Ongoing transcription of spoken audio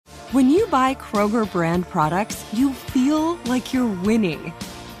When you buy Kroger brand products, you feel like you're winning.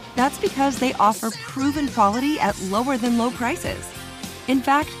 That's because they offer proven quality at lower than low prices. In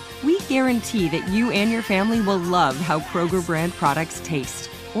fact, we guarantee that you and your family will love how Kroger brand products taste,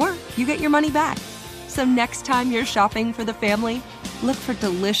 or you get your money back. So next time you're shopping for the family, look for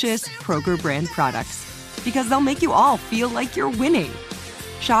delicious Kroger brand products, because they'll make you all feel like you're winning.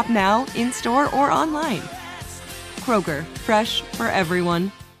 Shop now, in-store, or online. Kroger, fresh for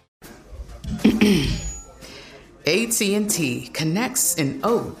everyone. AT&T connects an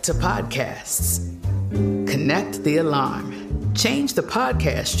ode to podcasts. Connect the alarm. Change the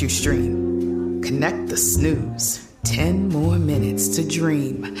podcast you stream. Connect the snooze. 10 more minutes to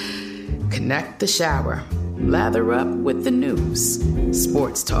dream. Connect the shower. Lather up with the news.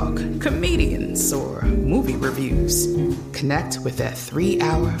 Sports talk, comedians, or movie reviews. Connect with that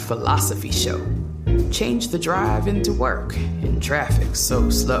 3-hour philosophy show. Change the drive into work in traffic so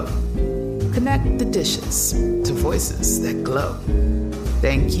slow. Connect the dishes to voices that glow.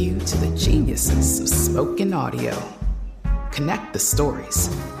 Thank you to the geniuses of spoken audio. Connect the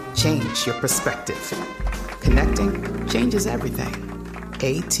stories. Change your perspective. Connecting changes everything.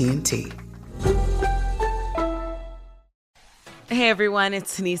 AT&T. Hey everyone,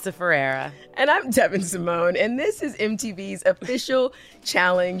 it's Anissa Ferreira. And I'm Devin Simone, and this is MTV's official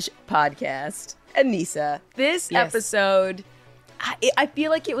challenge podcast. Anissa, this episode, I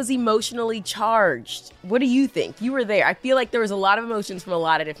feel like it was emotionally charged. What do you think? You were there. I feel like there was a lot of emotions from a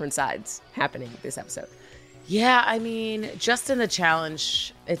lot of different sides happening this episode. Yeah, I mean, just in the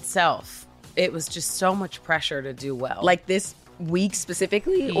challenge itself, it was just so much pressure to do well. Like this week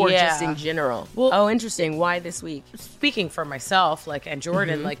specifically, or just in general? Well, interesting. Why this week? Speaking for myself, and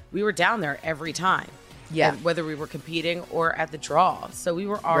Jordan, we were down there every time. Yeah. And whether we were competing or at the draw. So we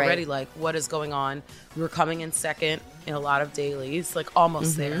were already what is going on? We were coming in second in a lot of dailies,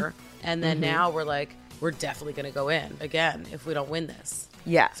 almost there. And then now we're definitely going to go in again if we don't win this.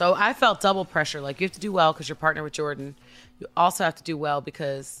 Yeah. So I felt double pressure. You have to do well because you're partnered with Jordan. You also have to do well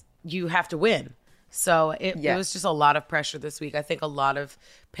because you have to win. So it was just a lot of pressure this week. I think a lot of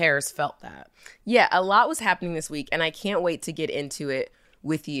pairs felt that. Yeah, a lot was happening this week, and I can't wait to get into it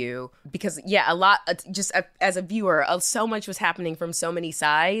with you because, a lot, just as a viewer, so much was happening from so many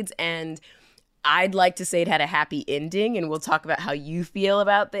sides, and I'd like to say it had a happy ending, and we'll talk about how you feel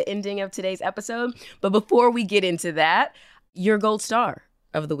about the ending of today's episode. But before we get into that, your gold star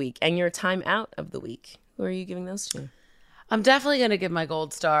of the week and your time out of the week. Who are you giving those to? I'm definitely going to give my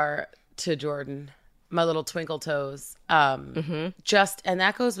gold star to Jordan. My little twinkle toes. And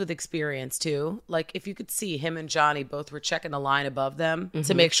that goes with experience too. If you could see him and Johnny both were checking the line above them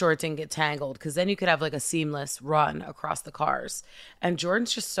to make sure it didn't get tangled, because then you could have a seamless run across the cars. And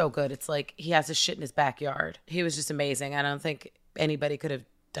Jordan's just so good. It's he has his shit in his backyard. He was just amazing. I don't think anybody could have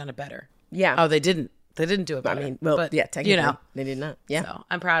done it better. Yeah. Oh, they didn't. They didn't do it better. Technically, they did not. Yeah. So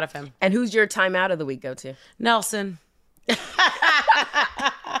I'm proud of him. And who's your time out of the week go to? Nelson.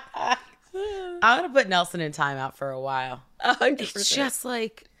 I'm going to put Nelson in timeout for a while. 100%. It's just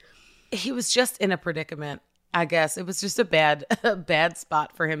he was just in a predicament, I guess. It was just a bad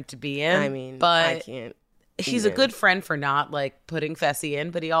spot for him to be in. I mean, but I can't. He's a good friend for not putting Fessy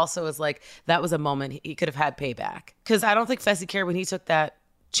in, but he also is that was a moment he could have had payback. Because I don't think Fessy cared when he took that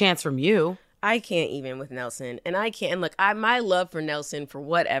chance from you. I can't even with Nelson. And I can't. And look, my love for Nelson, for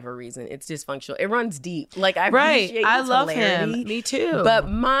whatever reason, it's dysfunctional. It runs deep. I appreciate I his love hilarity. him. Me too. But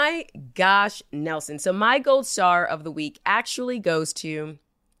my gosh, Nelson. So my gold star of the week actually goes to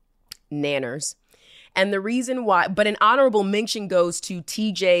Nanners. And the reason why, but an honorable mention goes to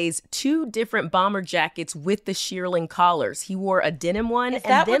TJ's 2 different bomber jackets with the shearling collars. He wore a denim one. Is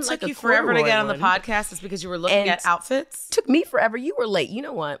and that then what took you forever to get on the one. podcast? Is because you were looking at outfits? Took me forever. You were late. You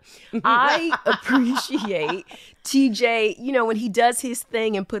know what? I appreciate TJ, when he does his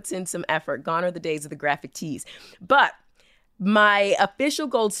thing and puts in some effort. Gone are the days of the graphic tees. But my official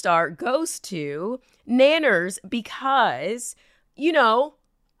gold star goes to Nanners because,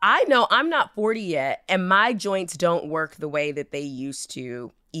 I know I'm not 40 yet, and my joints don't work the way that they used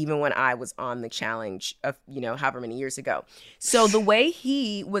to, even when I was on the challenge of, however many years ago. So the way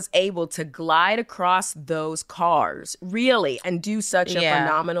he was able to glide across those cars, really, and do such a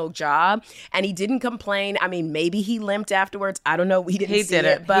phenomenal job, and he didn't complain. I mean, maybe he limped afterwards. I don't know. We didn't see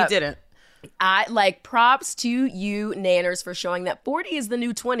it. But he didn't. I props to you, Nanners, for showing that 40 is the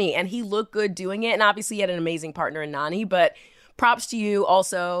new 20, and he looked good doing it. And obviously he had an amazing partner in Nani, but props to you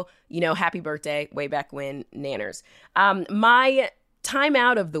also, happy birthday way back when, Nanners. My time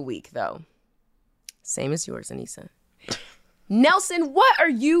out of the week, though, same as yours, Anissa. Nelson, what are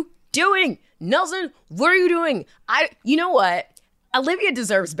you doing? Nelson, what are you doing? You know what? Olivia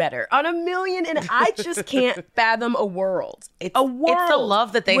deserves better on a million, and I just can't fathom a world. It's the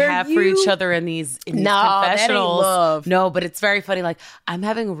love that they have for each other in these confessionals. That ain't love. No, but it's very funny. Like, I'm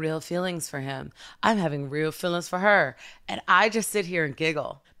having real feelings for him. I'm having real feelings for her. And I just sit here and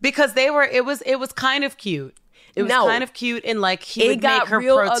giggle because it was kind of cute. It was kind of cute, and like he would make her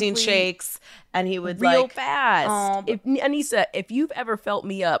protein shakes, and he would real fast. Aneesa, if you've ever felt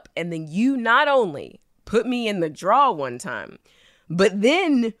me up, and then you not only put me in the draw one time, but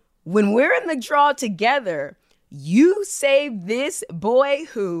then when we're in the draw together, you save this boy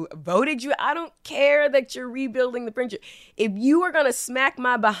who voted you. I don't care that you're rebuilding the friendship. If you are gonna smack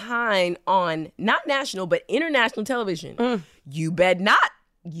my behind on not national but international television, you bet not.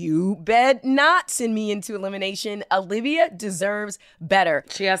 You bet not send me into elimination. Olivia deserves better.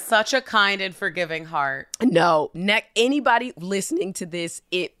 She has such a kind and forgiving heart. No, anybody listening to this,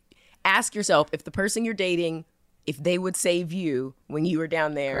 ask yourself if the person you're dating, if they would save you when you were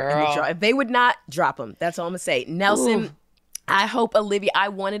down there. In the draw. If they would not, drop them. That's all I'm going to say. Nelson, I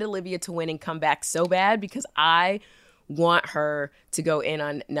wanted Olivia to win and come back so bad because I want her to go in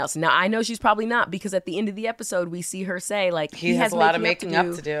on Nelson. Now, I know she's probably not because at the end of the episode, we see her say, like, he has a lot of making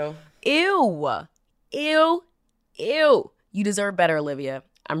up to do. Ew. You deserve better, Olivia.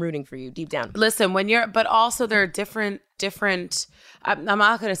 I'm rooting for you deep down. Listen, but also there are different, I'm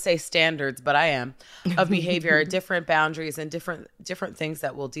not going to say standards, but I am, of behavior, different boundaries and different things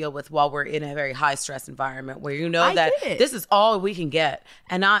that we'll deal with while we're in a very high stress environment where this is all we can get.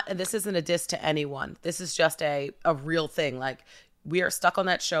 And this isn't a diss to anyone. This is just a real thing. Like, we are stuck on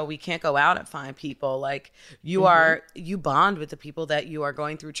that show. We can't go out and find people. Like, you bond with the people that you are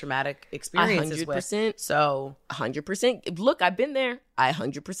going through traumatic experiences 100%. with. So 100%. Look, I've been there. I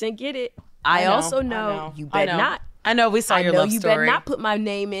 100% get it. I also know you bet not. I know we saw your love story. I know you better not put my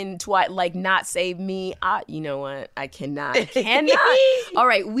name in twice, like not save me. You know what? I cannot. All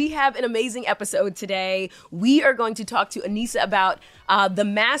right, we have an amazing episode today. We are going to talk to Aneesa about the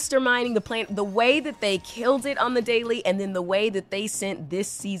masterminding, the plan, the way that they killed it on the daily, and then the way that they sent this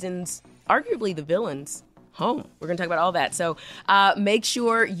season's, arguably the villains, home. We're going to talk about all that. So make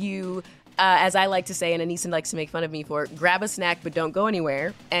sure you... as I like to say, and Aneesa likes to make fun of me for, grab a snack but don't go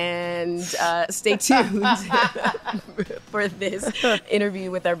anywhere. And stay tuned for this interview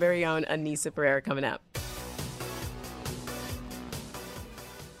with our very own Aneesa Pereira coming up.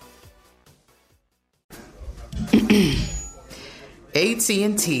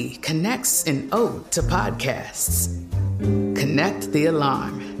 AT&T connects an ode to podcasts. Connect the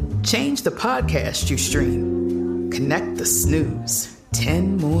alarm. Change the podcast you stream. Connect the snooze.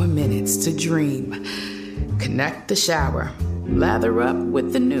 10 more minutes to dream. Connect the shower. Lather up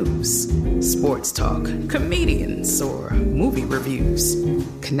with the news. Sports talk, comedians, or movie reviews.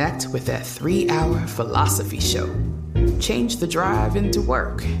 Connect with that 3-hour philosophy show. Change the drive into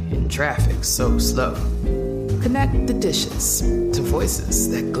work in traffic so slow. Connect the dishes to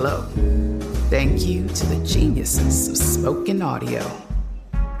voices that glow. Thank you to the geniuses of spoken audio.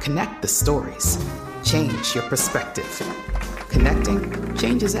 Connect the stories. Change your perspective. Connecting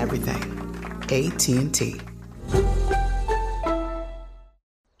changes everything. AT&T.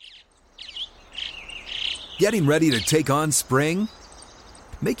 Getting ready to take on spring?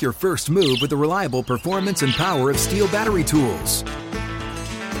 Make your first move with the reliable performance and power of Steel battery tools.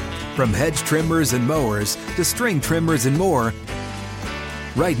 From hedge trimmers and mowers to string trimmers and more,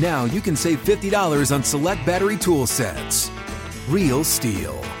 right now you can save $50 on select battery tool sets. Real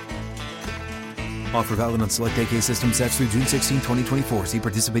Steel. Offer valid on select AK system sets through June 16, 2024. See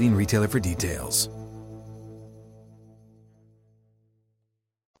participating retailer for details.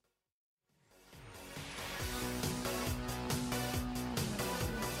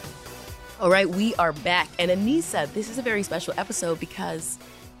 All right, we are back. And Aneesa, this is a very special episode because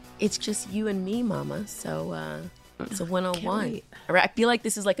it's just you and me, Mama. So it's a one-on-one. All right, I feel like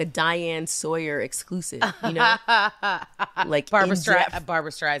this is like a Diane Sawyer exclusive, you know? Like Barbara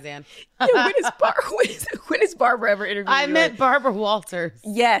Streisand. Yeah, when is Barbara ever interviewed? I meant Barbara Walters.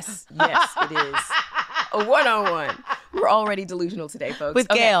 Yes, it is. A one-on-one. We're already delusional today, folks. With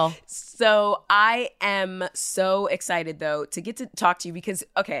Gail. So I am so excited, though, to get to talk to you because,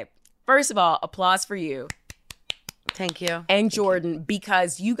 okay, first of all, applause for you. Thank you. And Jordan,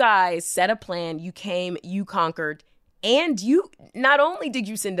 because you guys set a plan, you came, you conquered, and you, not only did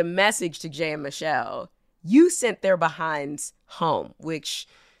you send a message to Jay and Michelle, you sent their behinds home, which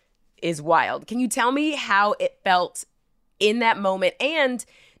is wild. Can you tell me how it felt in that moment? And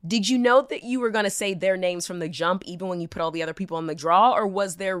Did you know that you were going to say their names from the jump, even when you put all the other people on the draw, or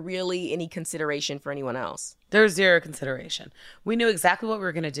was there really any consideration for anyone else? There's zero consideration. We knew exactly what we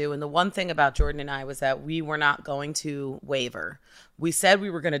were going to do. And the one thing about Jordan and I was that we were not going to waver. We said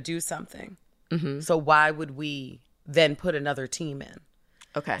we were going to do something. Mm-hmm. So why would we then put another team in?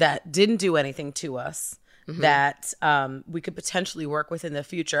 Okay. That didn't do anything to us, that we could potentially work with in the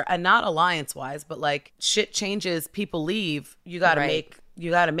future, and not alliance-wise, but like shit changes, people leave, you got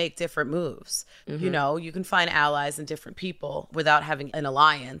to make different moves. You know, you can find allies in different people without having an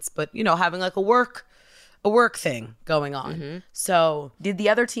alliance, but you know, having like a work thing going on. So did the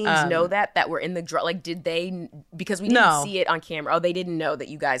other teams know that were in the draw? Like, did they, because we didn't see it on camera. Oh, they didn't know that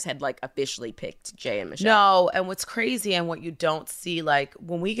you guys had like officially picked Jay and Michelle. No. And what's crazy and what you don't see, like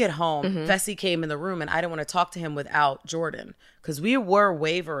when we get home, Fessy came in the room and I didn't want to talk to him without Jordan, because we were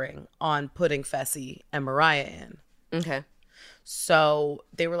wavering on putting Fessy and Mariah in. Okay. So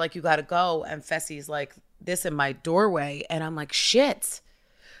they were like, you got to go. And Fessy's like this in my doorway. And I'm like, shit.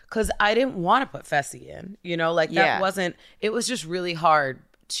 Because I didn't want to put Fessy in, you know, like that wasn't, it was just really hard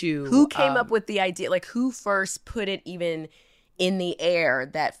to. Who came up with the idea? Like, who first put it even in the air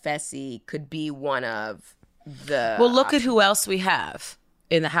that Fessy could be one of the. Well, look at who else we have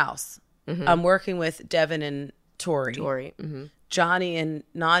in the house. I'm working with Devin and Tori. Johnny and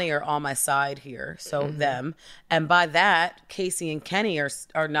Nani are on my side here, so them. And by that, Casey and Kenny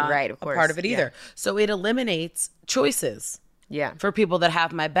are not a part of it either. So it eliminates choices. Yeah. For people that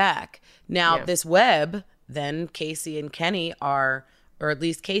have my back. Now, this web, then Casey and Kenny are, or at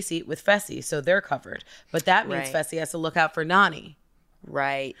least Casey with Fessy, so they're covered. But that means Fessy has to look out for Nani.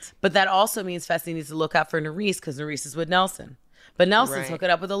 Right. But that also means Fessy needs to look out for Nerys, because Nerys is with Nelson. But Nelson's hooking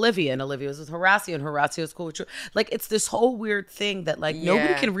up with Olivia, and Olivia was with Horacio, and Horacio's cool with Drew. Like, it's this whole weird thing that, like,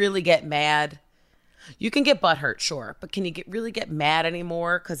 nobody can really get mad. You can get butthurt, sure, but can you really get mad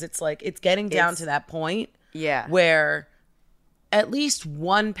anymore? Because it's like, it's getting down to that point where at least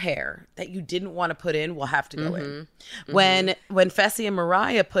one pair that you didn't want to put in will have to go in. When Fessy and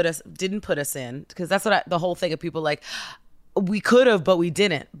Mariah didn't put us in, because that's what the whole thing of people like, we could have, but we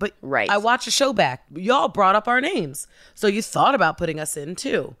didn't. But I watched a show back. Y'all brought up our names. So you thought about putting us in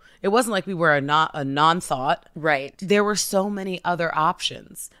too. It wasn't like we were a non-thought. Right. There were so many other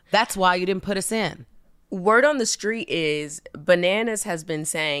options. That's why you didn't put us in. Word on the street is Bananas has been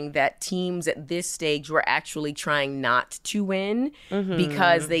saying that teams at this stage were actually trying not to win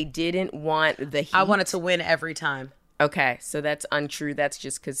because they didn't want the heat. I wanted to win every time. Okay, so that's untrue. That's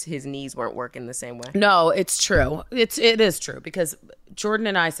just because his knees weren't working the same way. No, it's true. It is true, because Jordan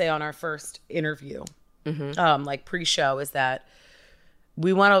and I say on our first interview, like pre-show, is that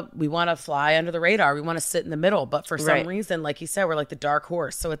we want to fly under the radar. We want to sit in the middle. But for some reason, like you said, we're like the dark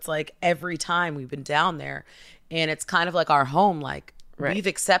horse. So it's like every time we've been down there, and it's kind of like our home. Like we've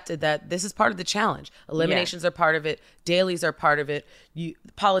accepted that this is part of the challenge. Eliminations are part of it. Dailies are part of it.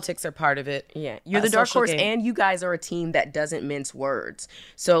 Politics are part of it. Yeah. You're the dark horse, and you guys are a team that doesn't mince words.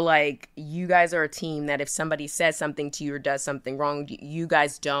 So like, you guys are a team that if somebody says something to you or does something wrong, you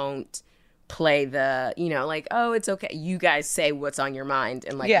guys don't play the, you know, like, oh, it's okay. You guys say what's on your mind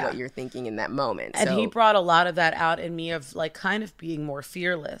and like what you're thinking in that moment. And he brought a lot of that out in me, of like kind of being more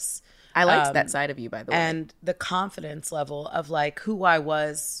fearless. I liked that side of you, by the way. And the confidence level of like who I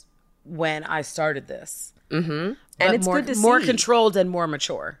was when I started this. And it's more, good to see. more controlled and more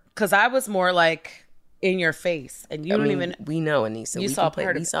mature. Because I was more like in your face, and you don't even. We know, Aneesa. You saw part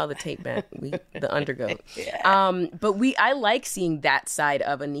of it. We saw the tape back. The undergoat. But I like seeing that side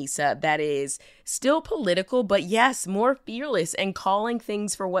of Aneesa that is still political, but yes, more fearless and calling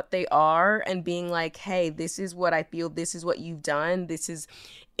things for what they are and being like, hey, this is what I feel. This is what you've done.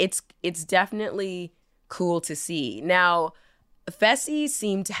 It's definitely cool to see. Now, Fessy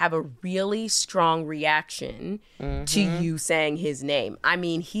seemed to have a really strong reaction to you saying his name. I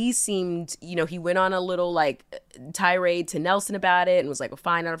mean, he seemed, you know, he went on a little like tirade to Nelson about it and was like, well,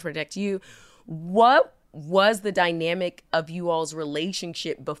 fine, I'll protect you. What was the dynamic of you all's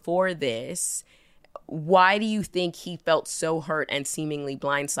relationship before this? Why do you think he felt so hurt and seemingly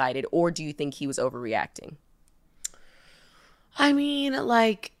blindsided, or do you think he was overreacting? I mean,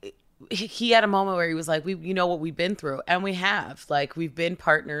 like, he had a moment where he was like, you know what we've been through, and we have. Like, we've been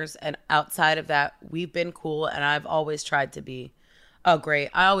partners, and outside of that, we've been cool, and I've always tried to be I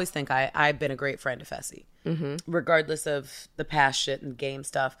always think I've been a great friend to Fessy. Regardless of the past shit and game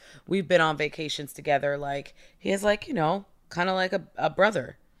stuff. We've been on vacations together. Like, he is like, you know, kind of like a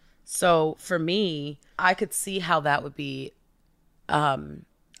brother. So for me, I could see how that would be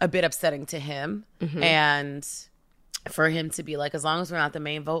a bit upsetting to him. And for him to be like, as long as we're not the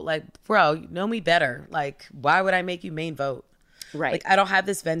main vote, like, bro, you know me better. Like, why would I make you main vote? Right. Like, I don't have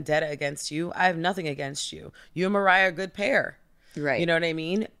this vendetta against you. I have nothing against you. You and Mariah are a good pair. Right. You know what I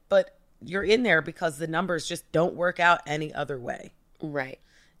mean? But you're in there because the numbers just don't work out any other way. Right.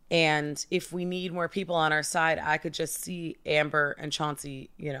 And if we need more people on our side, I could just see Amber and Chauncey,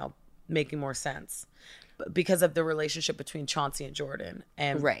 you know, making more sense because of the relationship between Chauncey and Jordan,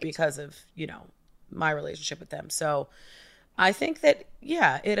 and because of, you know, my relationship with them. So I think that,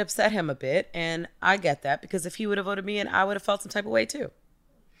 yeah, it upset him a bit. And I get that, because if he would have voted me in, I would have felt some type of way too.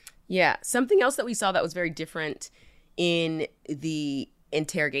 Yeah. Something else that we saw that was very different in the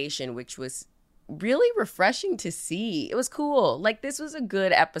interrogation, which was really refreshing to see. It was cool. Like, this was a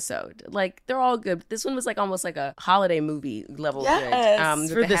good episode. Like, they're all good. This one was like almost like a holiday movie level good.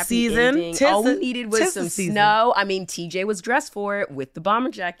 For the season. All we needed was some snow. I mean, TJ was dressed for it with the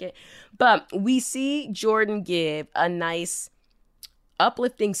bomber jacket. But we see Jordan give a nice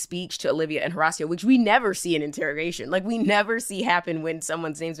uplifting speech to Olivia and Horacio, which we never see in interrogation. Like, we never see happen when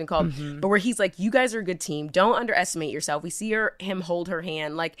someone's name's been called. But where he's like, you guys are a good team. Don't underestimate yourself. We see him hold her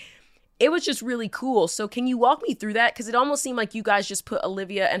hand. Like, it was just really cool. So can you walk me through that? Because it almost seemed like you guys just put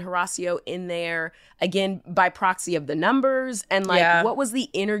Olivia and Horacio in there, again, by proxy of the numbers. And like, what was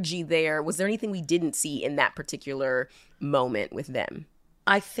the energy there? Was there anything we didn't see in that particular moment with them?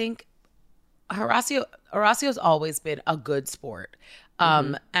 I think Horacio's always been a good sport.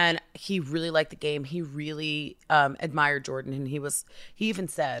 And he really liked the game. He really admired Jordan. And he even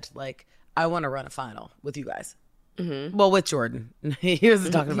said, like, I want to run a final with you guys. Well, with Jordan. He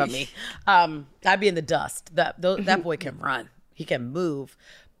wasn't talking about me. I'd be in the dust. That boy can run. He can move.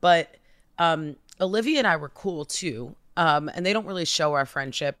 But Olivia and I were cool too. And they don't really show our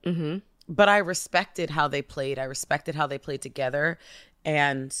friendship. But I respected how they played. I respected how they played together.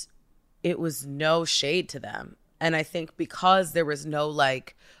 And it was no shade to them. And I think because there was no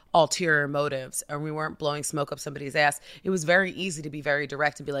like ulterior motives and we weren't blowing smoke up somebody's ass, it was very easy to be very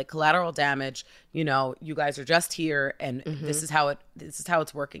direct and be like, collateral damage, you know, you guys are just here and this is how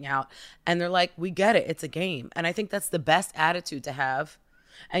it's working out. And they're like, we get it. It's a game. And I think that's the best attitude to have.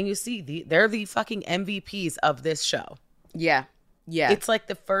 And you see, they're the fucking MVPs of this show. Yeah. Yeah. It's like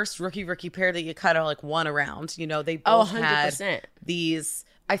the first rookie pair that you kind of like won around. You know, they both 100%. had these,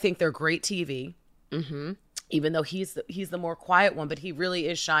 I think they're great TV. Even though he's the more quiet one, but he really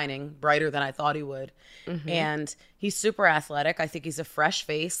is shining brighter than I thought he would. And he's super athletic. I think he's a fresh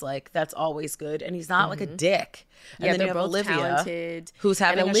face. Like, that's always good. And he's not like a dick. And Yeah, then they're you have both Olivia, talented. who's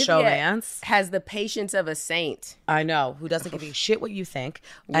having a showmance. Has the patience of a saint. I know, who doesn't give a shit what you think.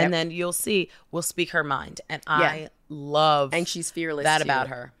 And then you'll see, will speak her mind. And I love and she's fearless that too. about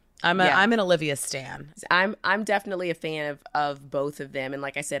her. I'm an Olivia stan. I'm definitely a fan of both of them. And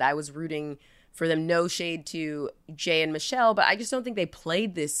like I said, I was rooting for them. No shade to Jay and Michelle, but I just don't think they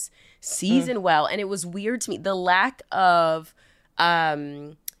played this season well. And it was weird to me. The lack of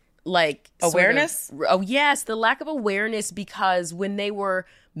like awareness. The lack of awareness, because when they were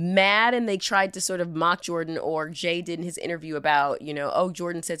mad and they tried to sort of mock Jordan, or Jay did in his interview about, you know, oh,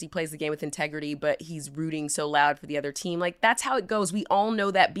 Jordan says he plays the game with integrity, but he's rooting so loud for the other team. Like, that's how it goes. We all know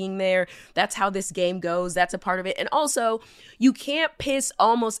that being there. That's how this game goes. That's a part of it. And also, you can't piss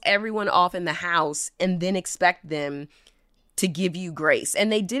almost everyone off in the house and then expect them to give you grace.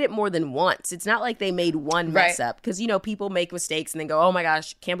 And they did it more than once. It's not like they made one mess up, because, you know, people make mistakes and then go, oh my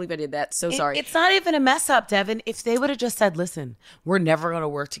gosh, can't believe I did that. So sorry. It's not even a mess up, Devin. If they would have just said, listen, we're never going to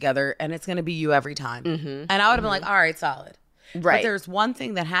work together and it's going to be you every time. And I would have been like, all right, solid. Right. But there's one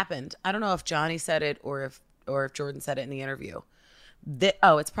thing that happened. I don't know if Johnny said it or if Jordan said it in the interview.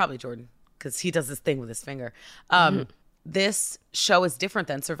 It's probably Jordan, because he does this thing with his finger. This show is different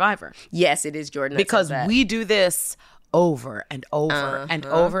than Survivor. Yes, it is Jordan. Because we do this over and over and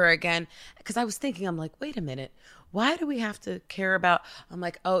over again. Because I was thinking, I'm like, wait a minute, why do we have to care about? I'm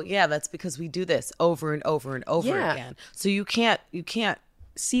like, oh yeah, that's because we do this over and over and over again. So you can't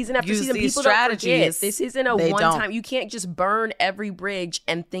season after use season. these People strategies. Don't forget. This isn't a one time. You can't just burn every bridge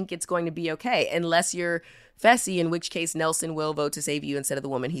and think it's going to be okay, unless you're Fessy, in which case Nelson will vote to save you instead of the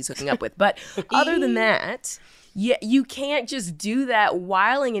woman he's hooking up with. But other than that, yeah, you can't just do that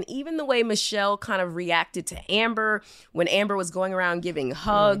whiling. And even the way Michelle kind of reacted to Amber when Amber was going around giving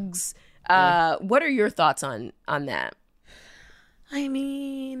hugs. What are your thoughts on that? I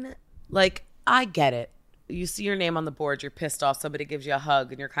mean, like, I get it. You see your name on the board, you're pissed off, somebody gives you a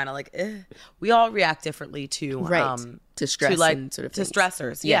hug, and you're kind of like, eh. We all react differently to stress, to, like, and sort of to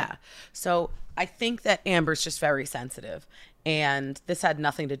stressors. Yeah. So I think that Amber's just very sensitive, and this had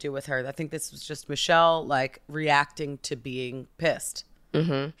nothing to do with her. I think this was just Michelle, like, reacting to being pissed.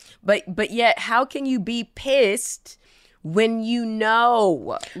 But yet, how can you be pissed when you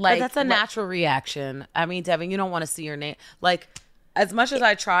know? Like, but that's a natural reaction. I mean, Devin, you don't want to see your name. Like, as much as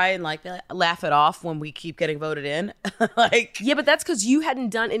I try and like laugh it off when we keep getting voted in, like Yeah, but that's because you hadn't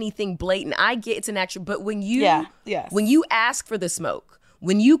done anything blatant. I get it's an action, but when you yes. when you ask for the smoke,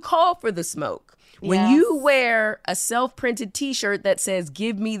 when you call for the smoke, when you wear a self-printed T-shirt that says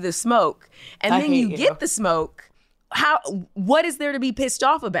 "Give me the smoke," and then you get the smoke, what is there to be pissed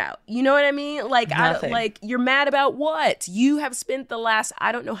off about? You know what I mean? Like, you're mad about what? You have spent the last,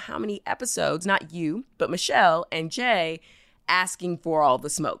 I don't know how many episodes, not you, but Michelle and Jay, asking for all the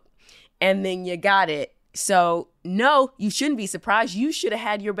smoke. And then you got it. So, no, you shouldn't be surprised. You should have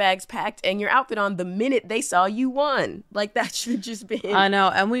had your bags packed and your outfit on the minute they saw you won. Like, that should have just been. I know.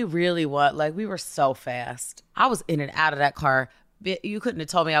 And we really we were so fast. I was in and out of that car. You couldn't have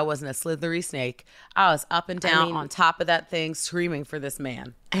told me I wasn't a slithery snake. I was up and down on top of that thing screaming for this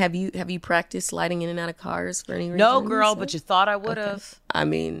man. Have you practiced sliding in and out of cars for any reason? No, girl, but you thought I would have. I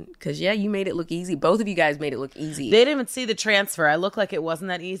mean, because, you made it look easy. Both of you guys made it look easy. They didn't even see the transfer. I looked like it wasn't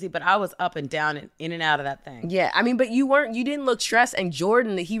that easy, but I was up and down and in and out of that thing. Yeah, I mean, but you didn't look stressed. And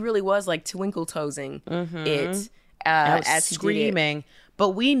Jordan, he really was like twinkle-toesing it as screaming. He did it.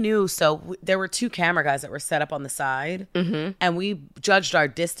 But we knew, there were 2 camera guys that were set up on the side, and we judged our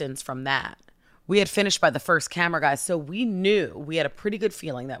distance from that. We had finished by the first camera guy, so we knew we had a pretty good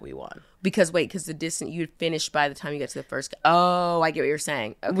feeling that we won. Because the distance, you had finished by the time you got to the first guy. Oh, I get what you're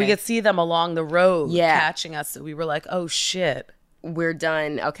saying. Okay. We could see them along the road catching us. So we were like, oh, shit. We're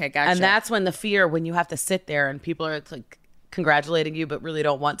done. Okay, gotcha. And that's when the fear, when you have to sit there and people are like congratulating you but really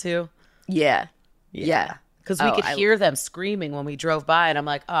don't want to. Yeah. Because we could hear them screaming when we drove by, and I'm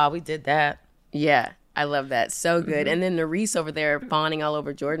like, oh, we did that. Yeah, I love that. So good. And then Nerese over there fawning all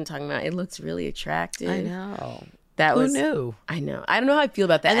over Jordan, talking about it looks really attractive. I know. Who knew? I know. I don't know how I feel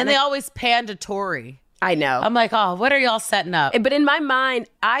about that. And then they always pan to Tori. I know. I'm like, oh, what are y'all setting up? But in my mind,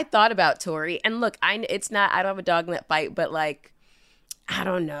 I thought about Tori. And look, I don't have a dog in that fight, but like, I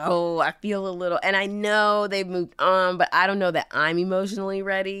don't know. I feel a little, and I know they've moved on, but I don't know that I'm emotionally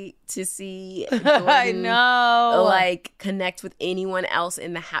ready to see Jordan, I know, like, connect with anyone else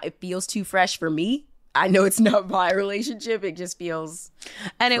in the house. It feels too fresh for me. I know it's not my relationship. It just feels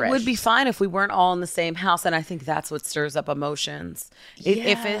And fresh. It would be fine if we weren't all in the same house. And I think that's what stirs up emotions.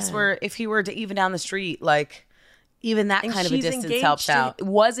 If he were to even down the street, like, even that kind of a distance helps out.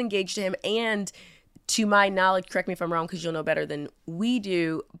 Was engaged to him, and to my knowledge, correct me if I'm wrong because you'll know better than we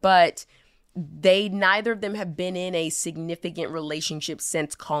do, but neither of them have been in a significant relationship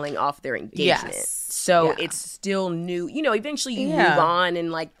since calling off their engagement. Yes. So it's still new. Eventually you move on and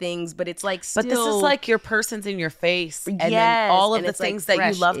like things, but it's like still. But this is like your person's in your face. And then all of the things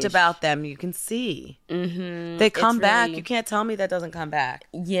that you loved about them, you can see. Mm-hmm. They come back. You can't tell me that doesn't come back.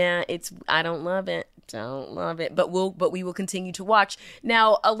 Yeah, I don't love it. Don't love it, but we will continue to watch.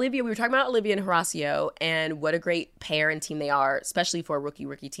 Now, Olivia, we were talking about Olivia and Horacio and what a great pair and team they are, especially for a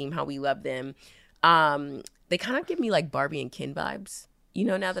rookie team, how we love them. They kind of give me like Barbie and Ken vibes.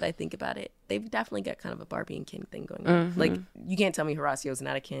 Now that I think about it, they've definitely got kind of a Barbie and Ken thing going on. Mm-hmm. Like, you can't tell me Horacio's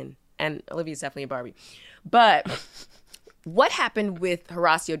not a Ken, and Olivia's definitely a Barbie. But what happened with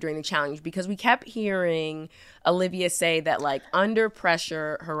Horacio during the challenge? Because we kept hearing Olivia say that, like, under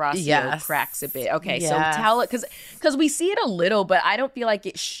pressure, Horacio cracks a bit. Okay, so tell it, because we see it a little, but I don't feel like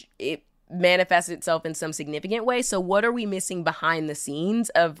it manifests itself in some significant way. So what are we missing behind the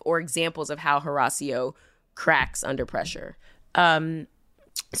scenes or examples of how Horacio cracks under pressure?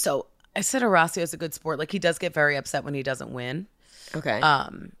 So I said Horacio is a good sport. Like, he does get very upset when he doesn't win. Okay.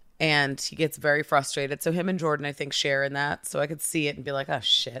 And he gets very frustrated. So him and Jordan, I think, share in that. So I could see it and be like, oh,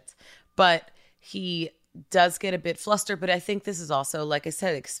 shit. But he does get a bit flustered. But I think this is also, like I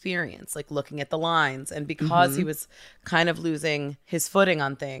said, experience, like looking at the lines. And because he was kind of losing his footing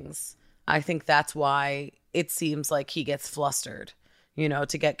on things, I think that's why it seems like he gets flustered,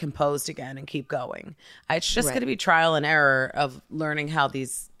 to get composed again and keep going. It's just going to be trial and error of learning how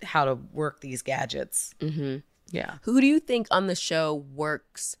to work these gadgets. Mm-hmm. Yeah. Who do you think on the show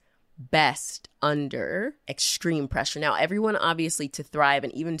works best under extreme pressure? Now, everyone obviously to thrive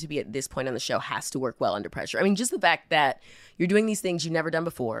and even to be at this point on the show has to work well under pressure. I mean, just the fact that you're doing these things you've never done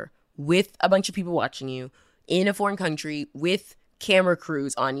before with a bunch of people watching you in a foreign country with camera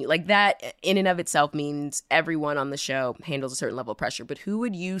crews on you, like that in and of itself means everyone on the show handles a certain level of pressure. But who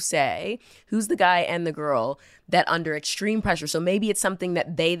would you say, who's the guy and the girl that under extreme pressure, so maybe it's something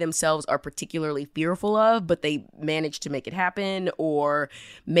that they themselves are particularly fearful of, but they manage to make it happen, or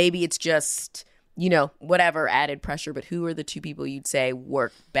maybe it's just, whatever added pressure, but who are the two people you'd say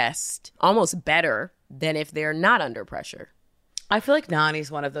work best, almost better than if they're not under pressure? I feel like Nany's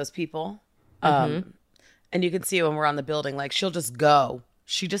one of those people. And you can see when we're on the building, like, she'll just go.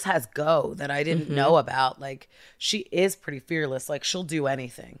 she just has go that I didn't know about. Like, she is pretty fearless. Like, she'll do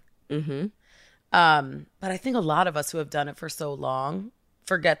anything. But I think a lot of us who have done it for so long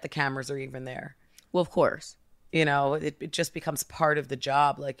forget the cameras are even there. Well, of course. You know, it just becomes part of the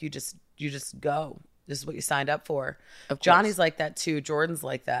job. Like, you just go. This is what you signed up for. Johnny's like that too. Jordan's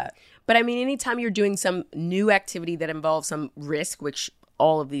like that. But I mean, anytime you're doing some new activity that involves some risk, which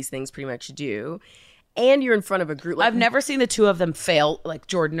all of these things pretty much do, and you're in front of a group. Like, I've never seen the two of them fail, like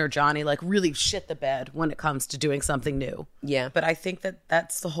Jordan or Johnny, like really shit the bed when it comes to doing something new. Yeah. But I think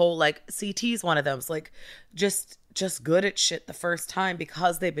that's the whole, like, CT's one of them. It's like just good at shit the first time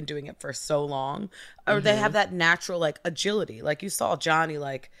because they've been doing it for so long. Or they have that natural, like, agility. Like, you saw Johnny,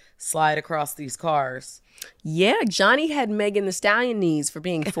 like, slide across these cars. Yeah, Johnny had Megan Thee Stallion knees for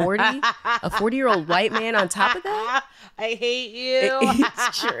being 40. A 40-year-old white man on top of that? I hate you.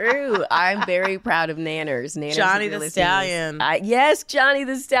 It's true. I'm very proud of Nanners. Johnny the Stallion. Yes, Johnny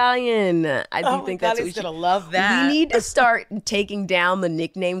the Stallion. I do think that's what he's gonna love that. We need to start taking down the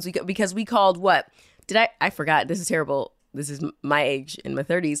nicknames because we called what? I forgot. This is terrible. This is my age in my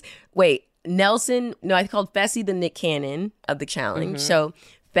 30s. Wait, Nelson. No, I called Fessy the Nick Cannon of the challenge. So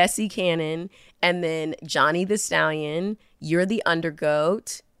Fessy Cannon, and then Johnny the Stallion. You're the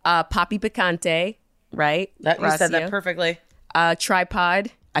Undergoat. Papi Picante, right? You said that perfectly.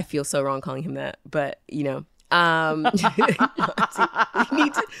 Tripod. I feel so wrong calling him that, but you know.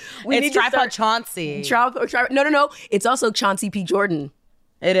 we need Tripod Chauncey. No. It's also Chauncey P. Jordan.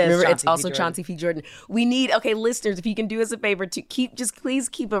 It is. Remember, it's also Chauncey P. Jordan. We need, listeners, if you can do us a favor to please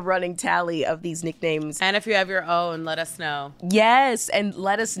keep a running tally of these nicknames. And if you have your own, let us know. Yes, and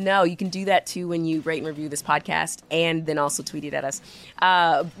let us know. You can do that too when you rate and review this podcast, and then also tweet it at us.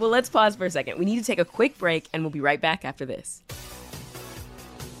 Well, let's pause for a second. We need to take a quick break, and we'll be right back after this.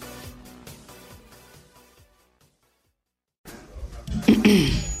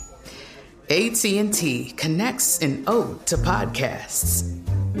 AT&T connects an ode to podcasts.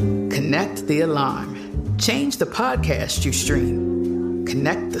 Connect the alarm. Change the podcast you stream.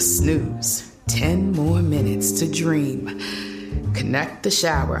 Connect the snooze. 10 more minutes to dream. Connect the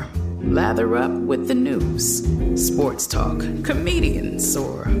shower. Lather up with the news. Sports talk, comedians,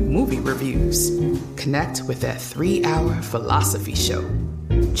 or movie reviews. Connect with that 3-hour philosophy show.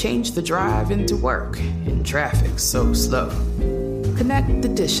 Change the drive into work in traffic so slow. Connect the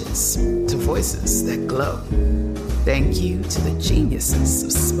dishes to voices that glow. Thank you to the geniuses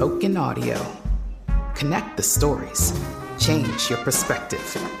of spoken audio. Connect the stories. Change your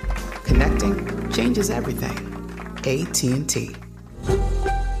perspective. Connecting changes everything. AT&T.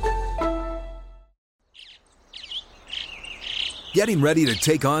 Getting ready to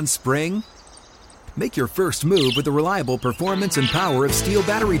take on spring? Make your first move with the reliable performance and power of Steel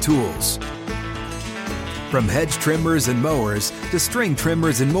battery tools. From hedge trimmers and mowers to string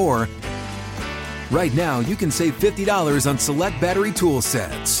trimmers and more, right now you can save $50 on select battery tool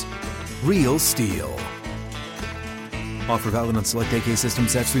sets. Real Steel. Offer valid on select AK system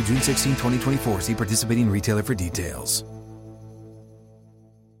sets through June 16, 2024. See participating retailer for details.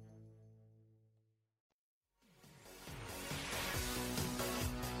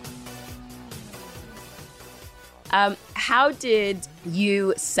 How did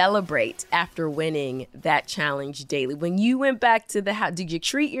you celebrate after winning that challenge daily? When you went back to the house, did you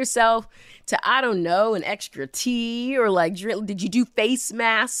treat yourself to, I don't know, an extra tea or like, did you do face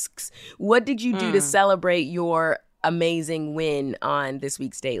masks? What did you do to celebrate your amazing win on this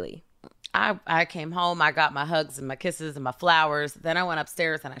week's daily? I came home, I got my hugs and my kisses and my flowers. Then I went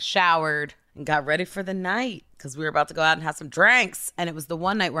upstairs and I showered and got ready for the night because we were about to go out and have some drinks. And it was the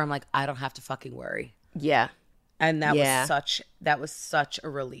one night where I'm like, I don't have to fucking worry. Yeah. And that was such a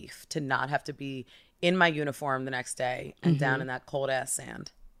relief to not have to be in my uniform the next day and down in that cold ass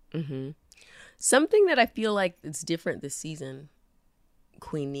sand. Mm-hmm. Something that I feel like it's different this season,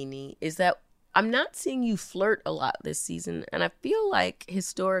 Queen Nene, is that I'm not seeing you flirt a lot this season. And I feel like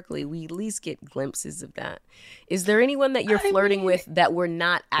historically we at least get glimpses of that. Is there anyone that you're flirting with that we're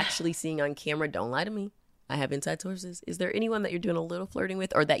not actually seeing on camera? Don't lie to me. I have inside sources. Is there anyone that you're doing a little flirting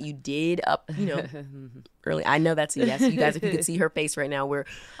with or that you did early? I know that's a yes. You guys, if you could see her face right now, we're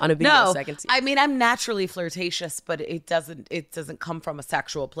on a video so I can see. I mean, I'm naturally flirtatious, but it doesn't come from a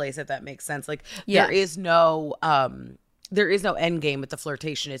sexual place, if that makes sense. Like there is no end game with the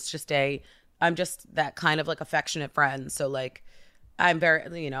flirtation. It's just I'm just that kind of like affectionate friend. So like I'm very,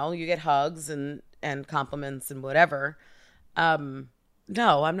 you get hugs and compliments and whatever. No,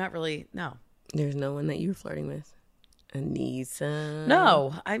 I'm not really, no. There's no one that you're flirting with? Anissa?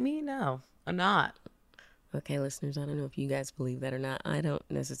 No, I mean, no, I'm not. Okay, listeners, I don't know if you guys believe that or not. I don't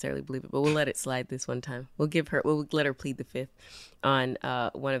necessarily believe it, but we'll let it slide this one time. We'll let her plead the fifth on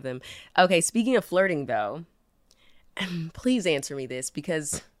one of them. Okay, speaking of flirting, though, please answer me this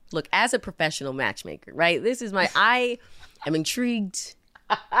because, look, as a professional matchmaker, right? I am intrigued,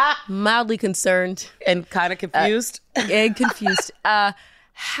 mildly concerned. And kind of confused.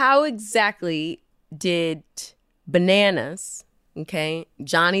 How exactly did Bananas, okay,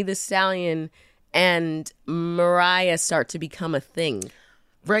 Johnny the Stallion, and Mariah start to become a thing?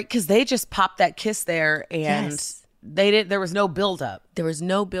 Right, because they just popped that kiss there, and Yes. there was no buildup. There was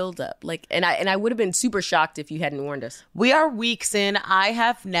no buildup. And I would have been super shocked if you hadn't warned us. We are weeks in. I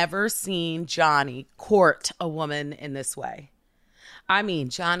have never seen Johnny court a woman in this way. I mean,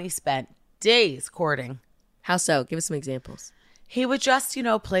 Johnny spent days courting. How so? Give us some examples. He would just,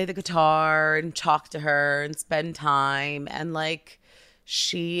 play the guitar and talk to her and spend time. And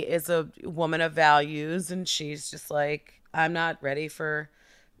she is a woman of values, and she's just like, I'm not ready for,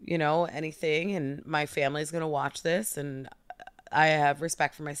 anything. And my family's going to watch this. And I have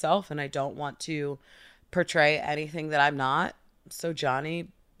respect for myself, and I don't want to portray anything that I'm not. So Johnny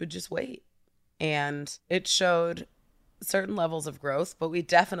would just wait. And it showed certain levels of growth, but we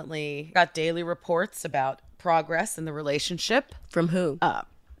definitely got daily reports about progress in the relationship. From who?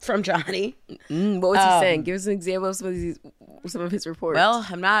 From Johnny. What was he saying? Give us an example of some of his reports. Well,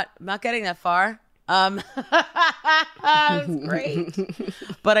 I'm not getting that far. It was great.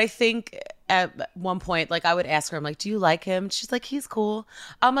 But I think at one point, I would ask her, I'm like, do you like him? She's like, he's cool.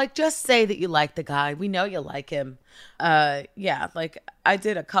 I'm like, just say that you like the guy. We know you like him. Yeah, I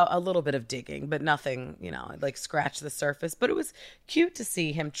did a little bit of digging, but nothing, scratched the surface. But it was cute to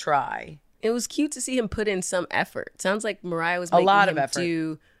see him try. It was cute to see him put in some effort. Sounds like Mariah was A making lot him of effort.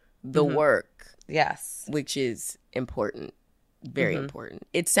 do the work. Yes. Which is important. Very important.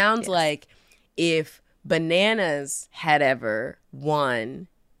 It sounds like if Bananas had ever won,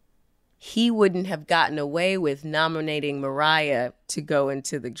 he wouldn't have gotten away with nominating Mariah to go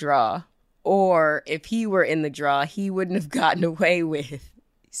into the draw. Or if he were in the draw, he wouldn't have gotten away with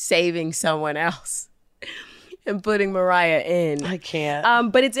saving someone else and putting Mariah in. I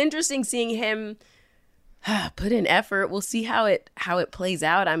can't. But it's interesting seeing him put in effort. We'll see how it plays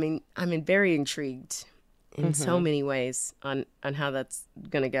out. I'm very intrigued in so many ways on how that's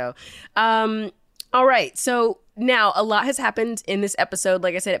gonna go. All right, so now a lot has happened in this episode.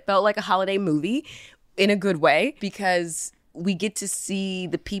 Like I said, it felt like a holiday movie in a good way because we get to see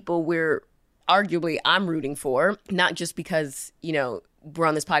the people I'm rooting for, not just because, we're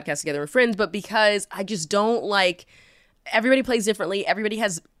on this podcast together and friends, but because I just don't everybody plays differently. Everybody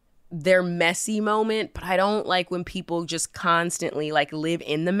has their messy moment, but I don't like when people just constantly live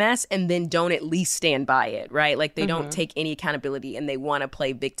in the mess and then don't at least stand by it, right? They don't take any accountability and they want to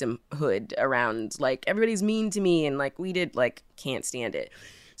play victimhood around everybody's mean to me and we did can't stand it.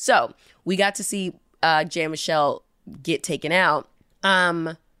 So we got to see Jay and Michelle get taken out.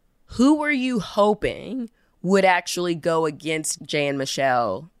 Who were you hoping would actually go against Jay and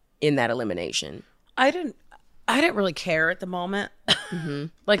Michelle in that elimination? I didn't really care at the moment.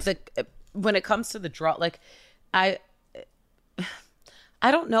 When it comes to the draw, I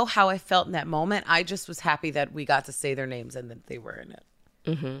don't know how I felt in that moment. I just was happy that we got to say their names and that they were in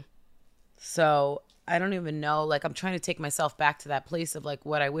it. So I don't even know. I'm trying to take myself back to that place of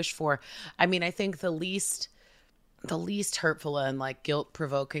what I wish for. I mean, I think the least hurtful and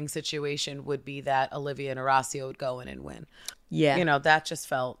guilt-provoking situation would be that Olivia and Horacio would go in and win. Yeah. That just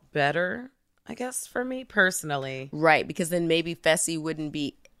felt better, I guess, for me personally. Right, because then maybe Fessy wouldn't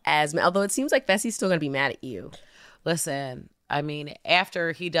be although it seems like Fessy's still going to be mad at you. Listen, I mean,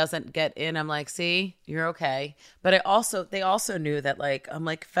 after he doesn't get in, I'm like, see, you're okay. But they also knew that I'm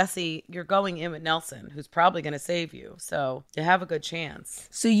like, Fessy, you're going in with Nelson, who's probably going to save you. So you have a good chance.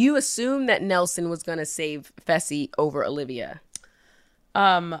 So you assume that Nelson was going to save Fessy over Olivia?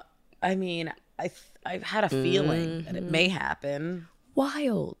 I mean, I've had a feeling that it may happen.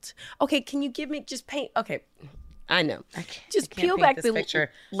 Wild. Okay, can you paint? Okay, I know. I can't peel paint back this the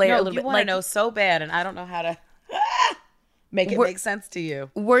picture. layer a No, little you bit. want to know so bad, and I don't know how to make it make sense to you.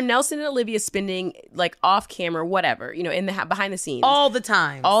 Were Nelson and Olivia spending off camera, whatever, in the behind the scenes All the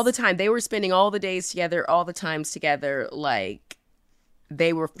time. all the time? They were spending all the days together, all the times together,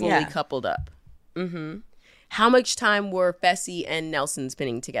 they were fully coupled up. How much time were Fessy and Nelson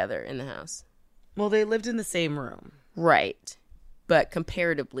spending together in the house? Well, they lived in the same room. Right. But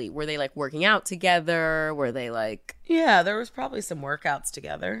comparatively, were they working out together? Were they Yeah, there was probably some workouts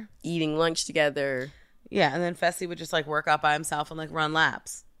together. eating lunch together? Yeah, and then Fessy would just work out by himself and run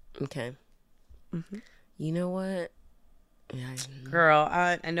laps. Okay. You know what? Girl,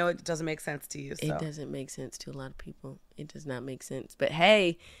 I know it doesn't make sense to you. So. It doesn't make sense to a lot of people. It does not make sense. But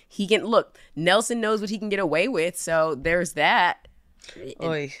hey, he can look. Nelson knows what he can get away with, so there's that.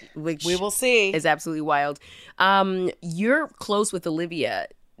 Which we will see. Is absolutely wild. You're close with Olivia.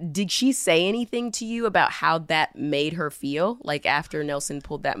 Did she say anything to you about how that made her feel? Like after Nelson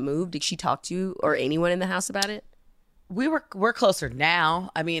pulled that move, did she talk to you or anyone in the house about it? We're closer now.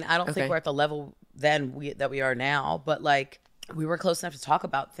 I mean, I don't think we're at the level that we are now, but like we were close enough to talk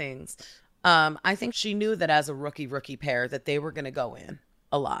about things. I think she knew that as a rookie pair that they were going to go in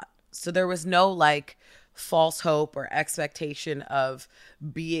a lot. So there was no like false hope or expectation of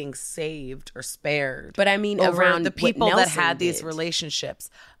being saved or spared. But I mean, over around the people what that Nelson had these did. relationships.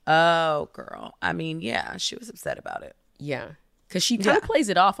 Oh, girl. I mean, yeah, she was upset about it. Yeah. Because she kind of plays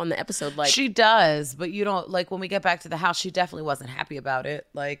it off on the episode like... She does, but you don't... Like, when we get back to the house, she definitely wasn't happy about it.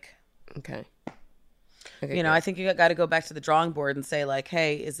 Like... Okay, you know, I think you got to go back to the drawing board and say, like,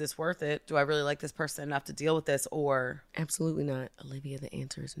 hey, is this worth it? Do I really like this person enough to deal with this? Or... Absolutely not. Olivia, the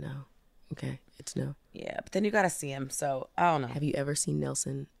answer is no. Okay, it's no. Yeah, but then you got to see him, so I don't know. Have you ever seen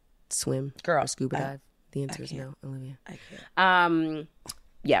Nelson swim Girl, or scuba dive? The answer is no, Olivia. I can't.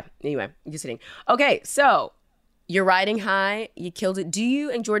 Yeah, anyway, just kidding. Okay, so you're riding high. You killed it. Do you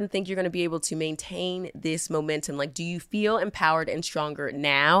and Jordan think you're going to be able to maintain this momentum? Like, do you feel empowered and stronger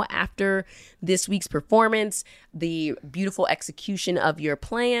now after this week's performance, the beautiful execution of your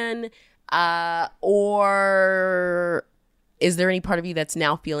plan? Or is there any part of you that's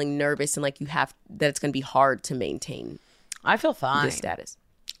now feeling nervous and like that it's going to be hard to maintain I feel fine. this status?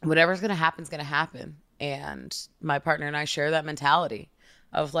 Whatever's going to happen is going to happen. And my partner and I share that mentality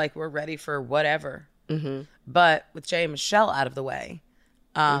of like, we're ready for whatever. Mm-hmm. But with Jay and Michelle out of the way,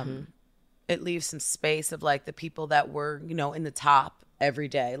 it leaves some space of like the people that were, you know, in the top every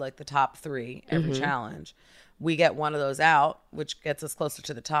day, like the top 3 every challenge. We get one of those out, which gets us closer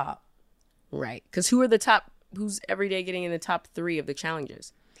to the top. Right. Because who's every day getting in the top 3 of the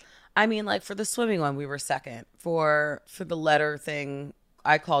challenges? I mean, like for the swimming one, we were second. For the letter thing,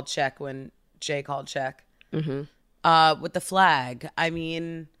 I called check when Jay called check. With the flag, I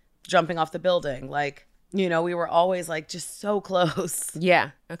mean, jumping off the building, like, you know, we were always like just so close. Yeah.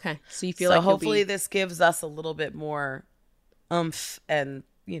 Okay. So you feel So like hopefully this gives us a little bit more oomph and,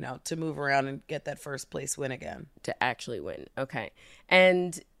 you know, to move around and get that first place win again. to actually win. Okay.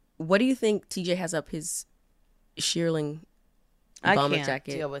 And what do you think TJ has up his shearling I bomber can't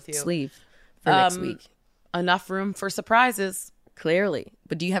jacket deal with you. sleeve for next week? Enough room for surprises. Clearly.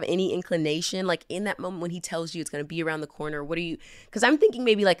 But do you have any inclination, like in that moment when he tells you it's going to be around the corner? What do you, because I'm thinking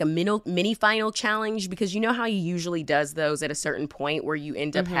maybe like a mini final challenge, because you know how he usually does those at a certain point where you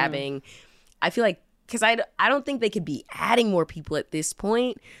end up having, I feel like, because I don't think they could be adding more people at this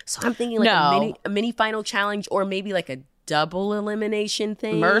point. So I'm thinking like a mini final challenge, or maybe like a double elimination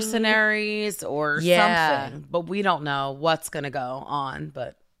thing. Mercenaries or something. But we don't know what's going to go on,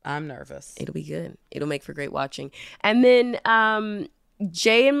 but I'm nervous. It'll be good. It'll make for great watching. And then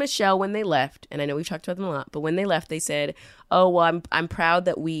Jay and Michelle, when they left, and I know we've talked about them a lot, but when they left, they said, oh, well, I'm proud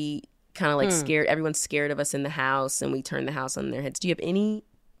that we kind of like scared, everyone's scared of us in the house and we turned the house on their heads. Do you have any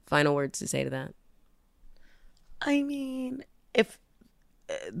final words to say to that? I mean, if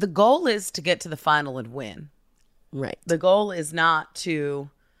the goal is to get to the final and win. Right. The goal is not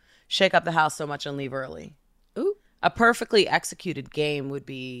to shake up the house so much and leave early. Ooh. A perfectly executed game would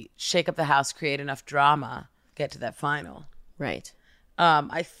be shake up the house, create enough drama, get to that final. Right.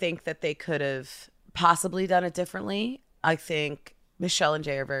 I think that they could have possibly done it differently. I think Michelle and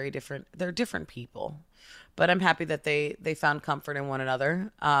Jay are very different. They're different people. But I'm happy that they found comfort in one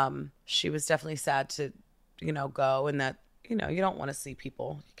another. She was definitely sad to, you know, go, and that, you know, you don't want to see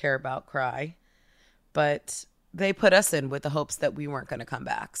people you care about cry. But they put us in with the hopes that we weren't going to come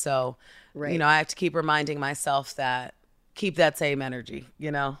back. So, you know, I have to keep reminding myself that keep that same energy,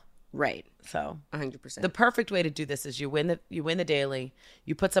 you know? Right. So 100%. the perfect way to do this is you win the daily,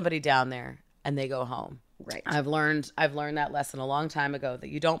 you put somebody down there and they go home. Right. I've learned that lesson a long time ago, that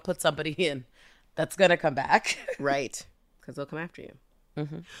you don't put somebody in that's going to come back. Right. Because they'll come after you.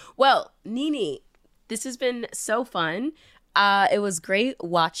 Mm-hmm. Well, Nene, this has been so fun. It was great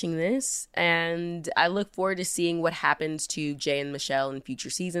watching this, and I look forward to seeing what happens to Jay and Michelle in future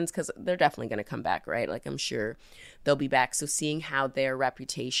seasons, because they're definitely going to come back, right? Like, I'm sure they'll be back. So seeing how their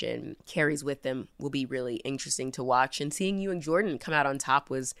reputation carries with them will be really interesting to watch. And seeing you and Jordan come out on top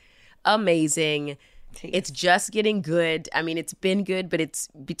was amazing. It's just getting good. I mean, it's been good, but it's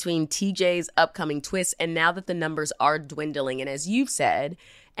between TJ's upcoming twists, and now that the numbers are dwindling, and as you've said,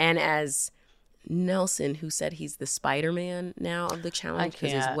 and as Nelson, who said he's the Spider-Man now of the challenge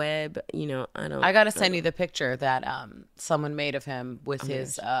because his web, I got to send you the picture that someone made of him with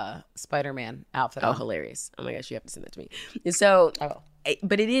his Spider-Man outfit on. Hilarious. Oh my gosh, you have to send that to me. And so,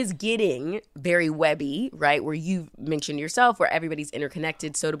 but it is getting very webby, right? Where you mentioned yourself, where everybody's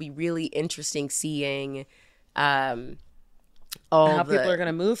interconnected. So it'll be really interesting seeing how people are going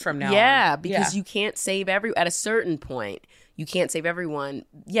to move from now on. Yeah, because you can't save at a certain point. You can't save everyone.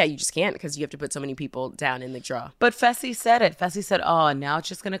 Yeah, you just can't because you have to put so many people down in the draw. But Fessy said it. Fessy said, and now it's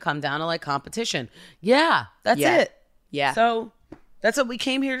just going to come down to like competition. Yeah, that's it. Yeah. So that's what we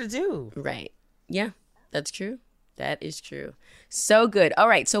came here to do. Right. Yeah, that's true. That is true. So good. All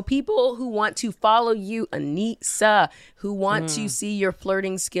right. So people who want to follow you, Aneesa, who want to see your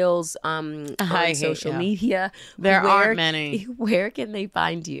flirting skills on social media. There aren't many. Where can they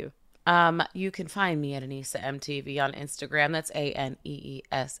find you? You can find me at Aneesa MTV on Instagram. That's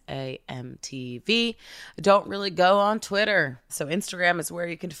ANEESA-MTV. Don't really go on Twitter. So Instagram is where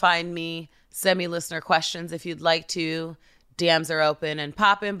you can find me. Send me listener questions if you'd like to. DMs are open and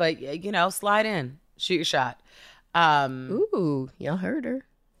popping, but slide in. Shoot your shot. Ooh, y'all heard her.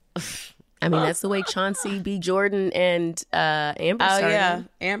 I mean, that's the way Chauncey B. Jordan and Amber started. Oh, yeah.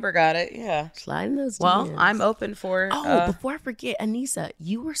 Amber got it. Yeah. Sliding those DMs. Well, I'm open for... before I forget, Aneesa,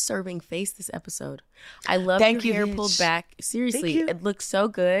 you were serving face this episode. I love your hair pulled back. Seriously, it looks so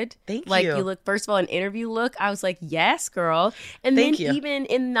good. Thank you. Like, you look, first of all, an interview look. I was like, yes, girl. And then even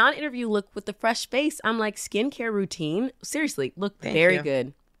in non-interview look with the fresh face, I'm like, skincare routine. Seriously, look very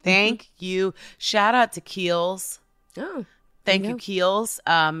good. Thank you. Shout out to Kiehl's. Oh, thank you, Kiehl's.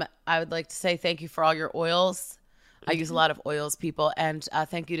 I would like to say thank you for all your oils. I use a lot of oils, people. And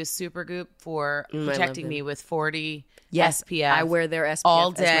thank you to Supergoop for protecting me with 40 SPF. I wear their SPF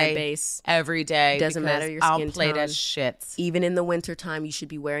all day, as my base. Every day. Doesn't matter your I'll skin play tone. that shit. Even in the wintertime, you should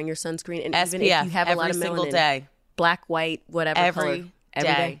be wearing your sunscreen. And SPF, even if you have a lot of melanin, single day. Black, white, whatever every color.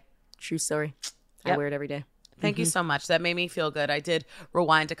 Every day. True story. Yep. I wear it every day. Thank you so much. That made me feel good. I did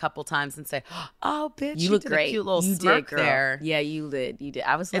rewind a couple times and say, "Oh, bitch, you look great. A cute little smirk there." Yeah, you did. You did.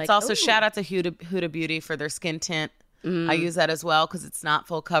 I was like, it's also shout out to Huda Beauty for their skin tint. I use that as well because it's not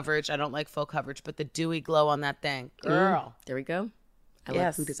full coverage. I don't like full coverage, but the dewy glow on that thing, girl. There we go. I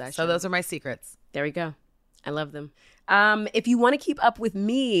love Huda's eyeshadow. So those are my secrets. There we go. I love them. If you want to keep up with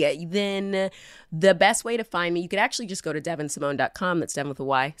me, then the best way to find me, you could actually just go to DevonSimone.com. That's Devon with a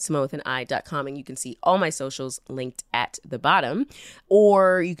Y, Simone with an I.com. And you can see all my socials linked at the bottom.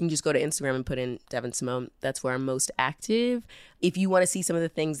 Or you can just go to Instagram and put in Devon Simone. That's where I'm most active. If you want to see some of the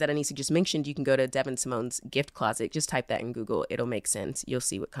things that Aneesa just mentioned, you can go to Devon Simone's gift closet. Just type that in Google. It'll make sense. You'll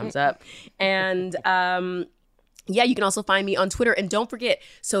see what comes up. And you can also find me on Twitter. And don't forget,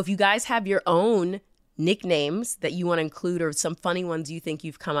 so if you guys have your own nicknames that you want to include or some funny ones you think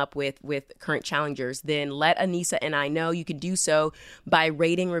you've come up with current challengers, then let Aneesa and I know. You can do so by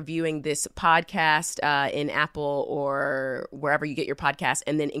rating, reviewing this podcast in Apple or wherever you get your podcast,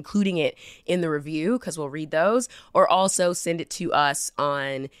 and then including it in the review because we'll read those, or also send it to us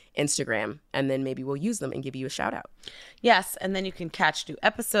on Instagram and then maybe we'll use them and give you a shout out. Yes, and then you can catch new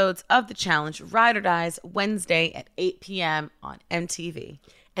episodes of The Challenge Ride or Dies Wednesday at 8 p.m. on MTV.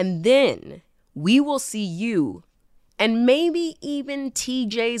 And then we will see you and maybe even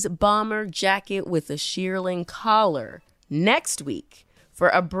TJ's bomber jacket with a shearling collar next week for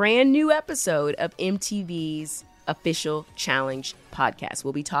a brand new episode of MTV's official challenge podcast.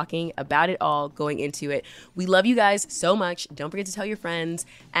 We'll be talking about it all, going into it. We love you guys so much. Don't forget to tell your friends.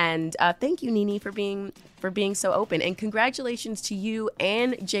 And thank you, Nene, for being so open. And congratulations to you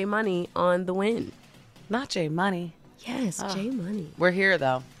and J Money on the win. Not J Money. Yes, J Money. We're here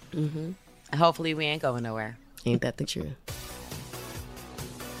though. Mm-hmm. Hopefully we ain't going nowhere. Ain't that the truth?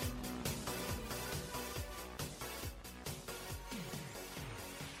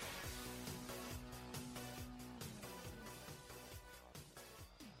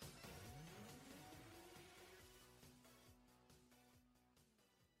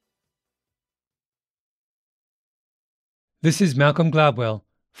 This is Malcolm Gladwell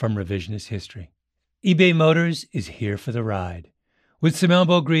from Revisionist History. eBay Motors is here for the ride. With some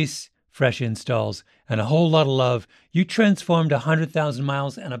elbow grease, fresh installs, and a whole lot of love, you transformed 100,000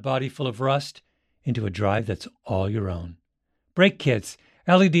 miles and a body full of rust into a drive that's all your own. Brake kits,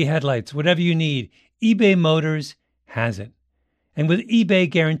 LED headlights, whatever you need, eBay Motors has it. And with eBay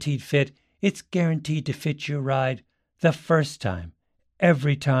Guaranteed Fit, it's guaranteed to fit your ride the first time,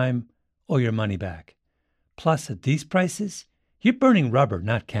 every time, or your money back. Plus, at these prices, you're burning rubber,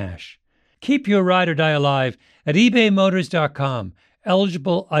 not cash. Keep your ride or die alive at ebaymotors.com.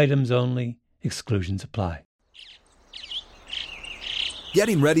 Eligible items only. Exclusions apply.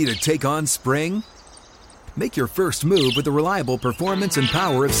 Getting ready to take on spring? Make your first move with the reliable performance and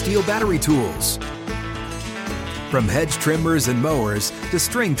power of Steel battery tools. From hedge trimmers and mowers to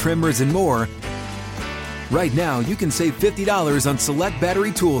string trimmers and more, right now you can save $50 on select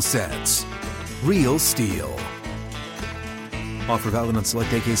battery tool sets. Real Steel. Offer valid on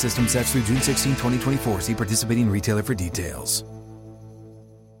select AK system sets through June 16, 2024. See participating retailer for details.